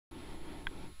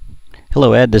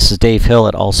Hello Ed, this is Dave Hill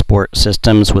at All Sport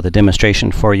Systems with a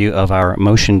demonstration for you of our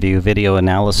MotionView video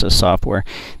analysis software.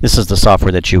 This is the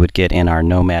software that you would get in our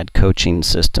Nomad coaching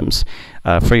systems.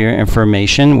 For your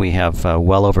information, we have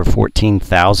well over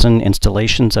 14,000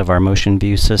 installations of our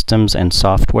MotionView systems and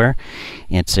software.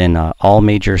 It's in all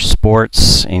major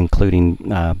sports, including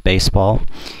baseball.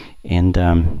 And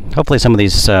hopefully some of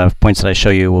these points that I show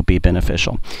you will be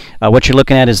beneficial. What you're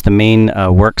looking at is the main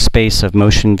workspace of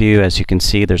MotionView. As you can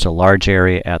see, there's a large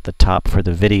area at the top for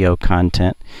the video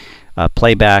content.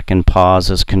 Playback and pause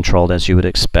is controlled as you would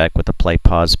expect with the play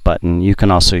pause button. You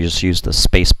can also just use the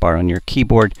space bar on your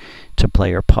keyboard to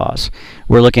play or pause.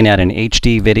 We're looking at an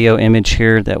HD video image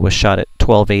here that was shot at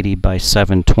 1280 by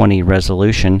 720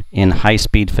 resolution in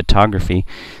high-speed photography.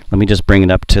 Let me just bring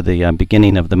it up to the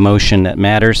beginning of the motion that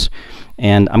matters.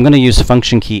 And I'm going to use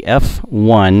function key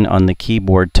F1 on the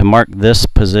keyboard to mark this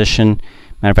position.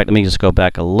 Matter of fact, let me just go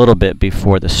back a little bit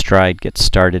before the stride gets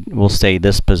started. We'll say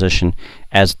this position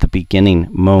as the beginning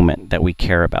moment that we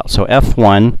care about. So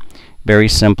F1 very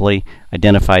simply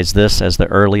identifies this as the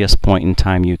earliest point in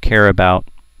time you care about.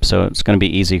 So it's going to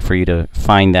be easy for you to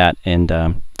find that, and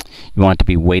you want to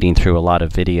be wading through a lot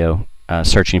of video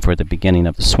searching for the beginning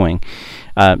of the swing.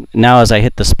 Now as I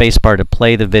hit the spacebar to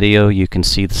play the video, you can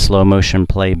see the slow motion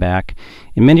playback.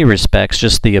 In many respects,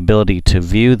 just the ability to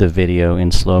view the video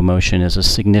in slow motion is a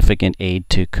significant aid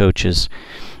to coaches.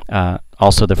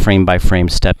 Also the frame-by-frame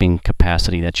stepping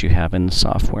capacity that you have in the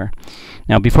software.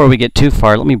 Now before we get too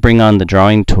far, let me bring on the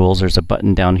drawing tools. There's a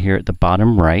button down here at the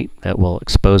bottom right that will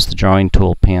expose the drawing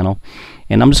tool panel.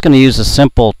 And I'm just going to use a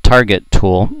simple target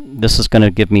tool. This is going to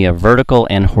give me a vertical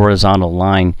and horizontal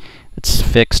line that's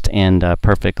fixed and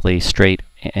perfectly straight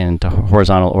and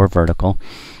horizontal or vertical.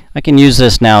 I can use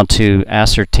this now to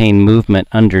ascertain movement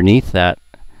underneath that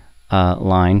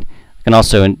line. I can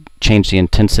also change the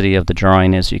intensity of the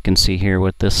drawing, as you can see here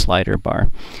with this slider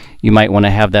bar. You might want to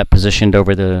have that positioned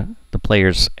over the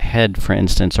player's head, for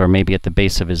instance, or maybe at the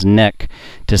base of his neck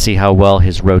to see how well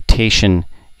his rotation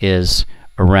is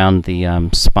around the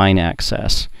spine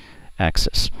axis.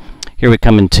 Here we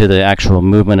come into the actual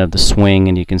movement of the swing,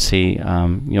 and you can see,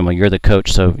 you're the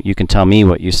coach, so you can tell me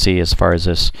what you see as far as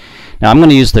this. Now I'm going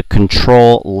to use the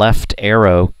Control left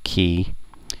arrow key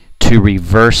to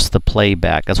reverse the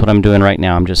playback. That's what I'm doing right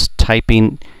now. I'm just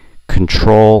typing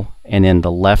Control and then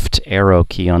the left arrow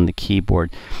key on the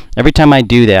keyboard. Every time I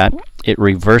do that, it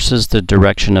reverses the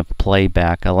direction of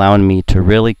playback, allowing me to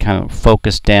really kind of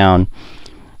focus down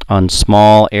on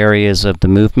small areas of the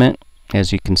movement,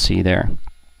 as you can see there.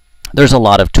 There's a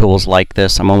lot of tools like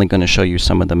this. I'm only going to show you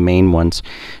some of the main ones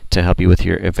to help you with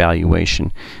your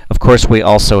evaluation. Of course, we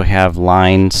also have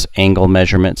lines, angle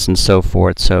measurements, and so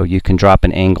forth, so you can drop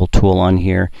an angle tool on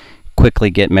here, quickly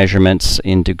get measurements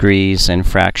in degrees and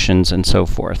fractions and so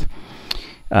forth.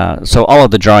 So all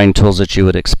of the drawing tools that you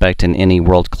would expect in any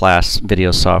world-class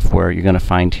video software you're going to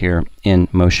find here in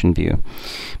MotionView.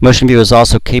 MotionView is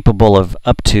also capable of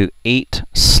up to 8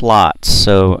 slots.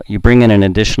 So you bring in an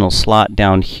additional slot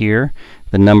down here,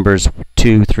 the numbers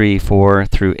 2, 3, 4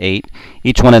 through 8.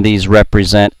 Each one of these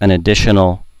represent an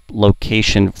additional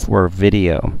location for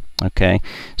video. Okay,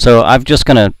 so I'm just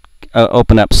going to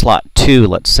open up slot 2,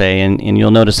 let's say, and you'll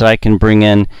notice that I can bring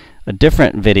in a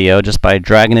different video just by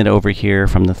dragging it over here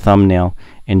from the thumbnail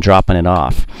and dropping it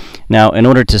off. Now in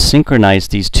order to synchronize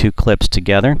these two clips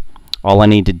together, all I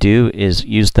need to do is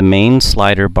use the main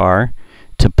slider bar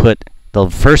to put the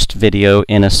first video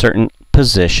in a certain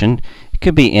position. It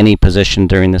could be any position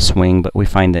during the swing, but we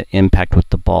find that impact with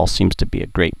the ball seems to be a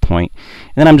great point.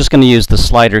 And then I'm just going to use the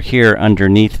slider here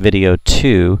underneath video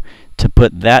 2 to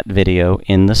put that video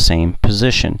in the same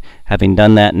position. Having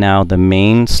done that, now the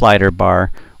main slider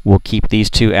bar will keep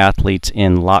these two athletes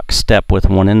in lockstep with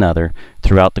one another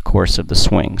throughout the course of the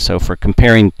swing. So for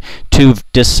comparing two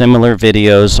dissimilar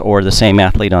videos or the same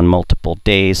athlete on multiple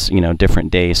days,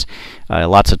 different days,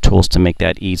 lots of tools to make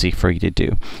that easy for you to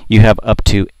do. You have up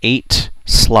to 8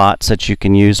 slots that you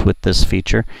can use with this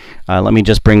feature. Let me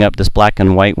just bring up this black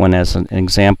and white one as an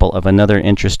example of another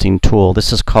interesting tool.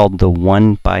 This is called the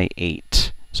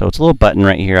 1x8. So it's a little button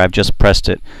right here. I've just pressed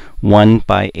it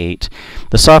 1x8.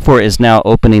 The software is now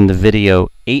opening the video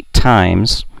 8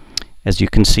 times, as you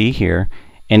can see here,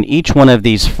 and each one of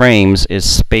these frames is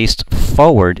spaced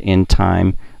forward in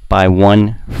time by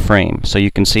 1 frame. So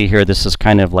you can see here this is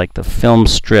kind of like the film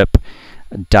strip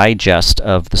digest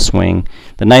of the swing.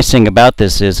 The nice thing about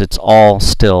this is it's all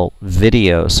still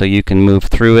video, so you can move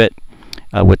through it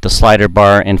with the slider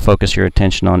bar and focus your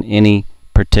attention on any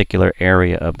particular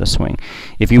area of the swing.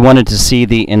 If you wanted to see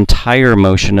the entire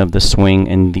motion of the swing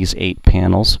in these 8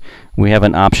 panels, we have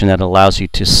an option that allows you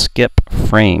to skip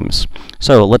frames.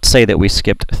 So let's say that we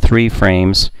skipped 3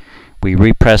 frames. We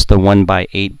repress the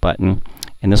 1x8 button,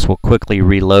 and this will quickly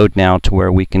reload now to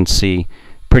where we can see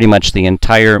pretty much the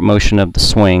entire motion of the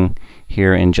swing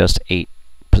here in just 8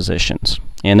 positions.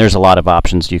 And there's a lot of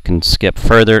options. You can skip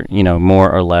further,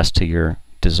 more or less to your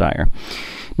desire.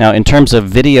 Now, in terms of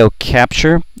video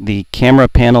capture, the camera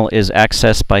panel is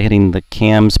accessed by hitting the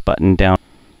cams button down.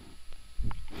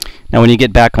 Now, when you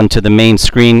get back onto the main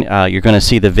screen, you're going to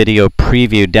see the video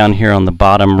preview down here on the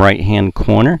bottom right-hand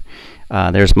corner.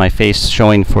 There's my face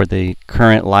showing for the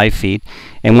current live feed.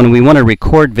 And when we want to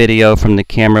record video from the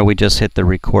camera, we just hit the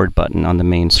record button on the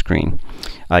main screen.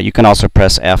 You can also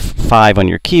press F5 on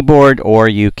your keyboard, or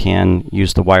you can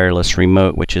use the wireless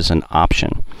remote, which is an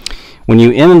option. When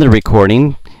you end the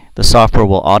recording, the software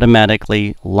will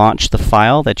automatically launch the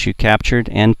file that you captured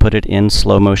and put it in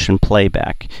slow motion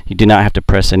playback. You do not have to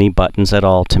press any buttons at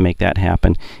all to make that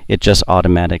happen. It just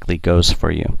automatically goes for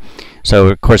you. So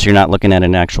of course you're not looking at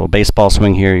an actual baseball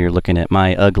swing here, you're looking at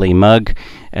my ugly mug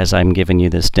as I'm giving you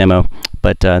this demo.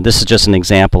 But this is just an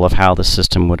example of how the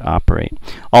system would operate.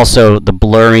 Also, the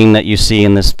blurring that you see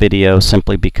in this video,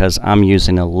 simply because I'm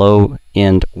using a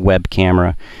low-end web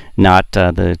camera, not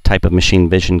the type of machine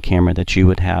vision camera that you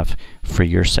would have for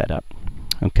your setup.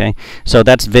 Okay, so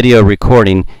that's video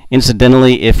recording.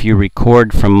 Incidentally, if you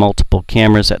record from multiple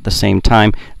cameras at the same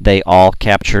time, they all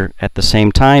capture at the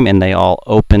same time, and they all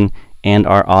open and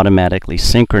are automatically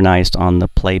synchronized on the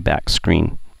playback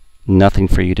screen. Nothing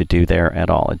for you to do there at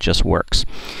all. It just works.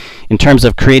 In terms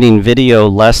of creating video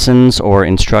lessons or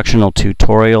instructional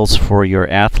tutorials for your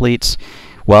athletes,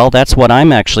 well, that's what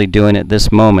I'm actually doing at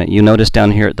this moment. You notice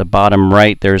down here at the bottom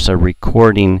right, there's a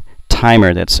recording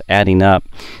timer that's adding up.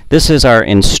 This is our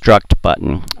instruct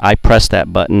button. I press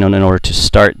that button in order to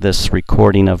start this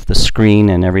recording of the screen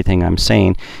and everything I'm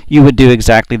saying. You would do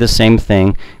exactly the same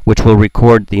thing, which will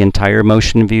record the entire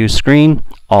MotionView screen,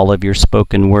 all of your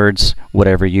spoken words,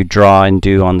 whatever you draw and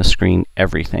do on the screen,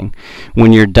 everything.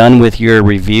 When you're done with your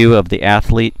review of the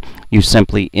athlete, you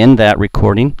simply end that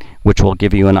recording, which will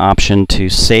give you an option to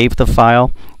save the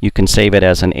file. You can save it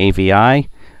as an AVI,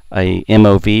 a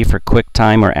MOV for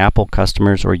QuickTime or Apple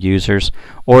customers or users,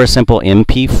 or a simple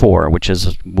MP4, which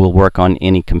will work on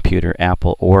any computer,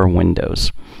 Apple or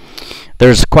Windows.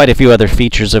 There's quite a few other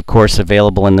features, of course,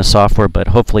 available in the software, but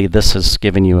hopefully this has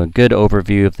given you a good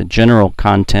overview of the general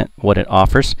content, what it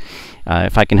offers.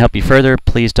 If I can help you further,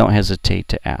 please don't hesitate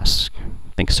to ask.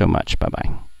 Thanks so much.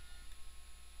 Bye-bye.